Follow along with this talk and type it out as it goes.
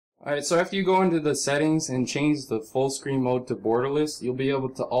Alright, so after you go into the settings and change the full screen mode to borderless, you'll be able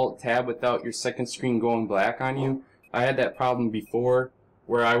to Alt-Tab without your second screen going black on you. I had that problem before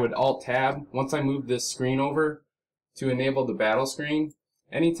where I would Alt-Tab. Once I moved this screen over to enable the battle screen,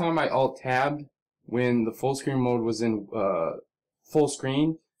 anytime I Alt-Tabbed when the full screen mode was in full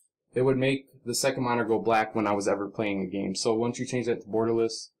screen, it would make the second monitor go black when I was ever playing a game. So once you change that to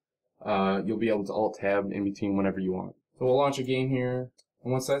borderless, you'll be able to Alt-Tab in between whenever you want. So we'll launch a game here.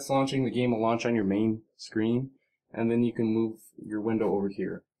 And once that's launching, the game will launch on your main screen, and then you can move your window over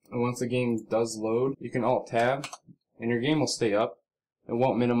here. And once the game does load, you can Alt-Tab, and your game will stay up. It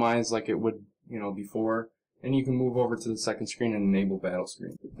won't minimize like it would, before. And you can move over to the second screen and enable battle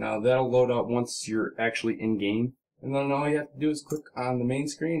screen. Now that'll load up once you're actually in game, and then all you have to do is click on the main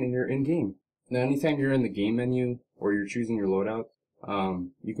screen and you're in game. Now anytime you're in the game menu or you're choosing your loadout,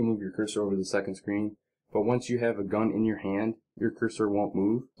 you can move your cursor over to the second screen. But once you have a gun in your hand, your cursor won't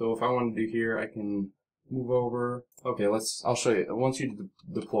move. So if I want to do here, I can move over. Okay, I'll show you. Once you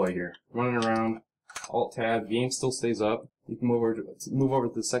deploy here, running around, Alt-Tab, game still stays up. You can move over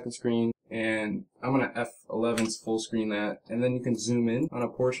to the second screen, and I'm gonna F11's full screen that, and then you can zoom in on a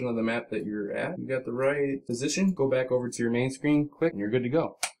portion of the map that you're at. You got the right position. Go back over to your main screen, click, and you're good to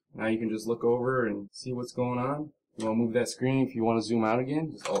go. Now you can just look over and see what's going on. You want to move that screen. If you want to zoom out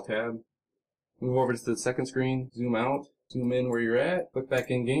again, just Alt-Tab. Move over to the second screen, zoom out, zoom in where you're at, click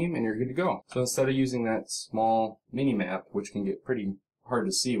back in game, and you're good to go. So instead of using that small mini map, which can get pretty hard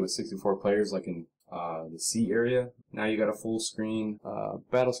to see with 64 players like in the C area, now you got a full screen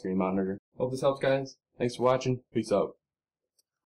battle screen monitor. Hope this helps, guys. Thanks for watching. Peace out.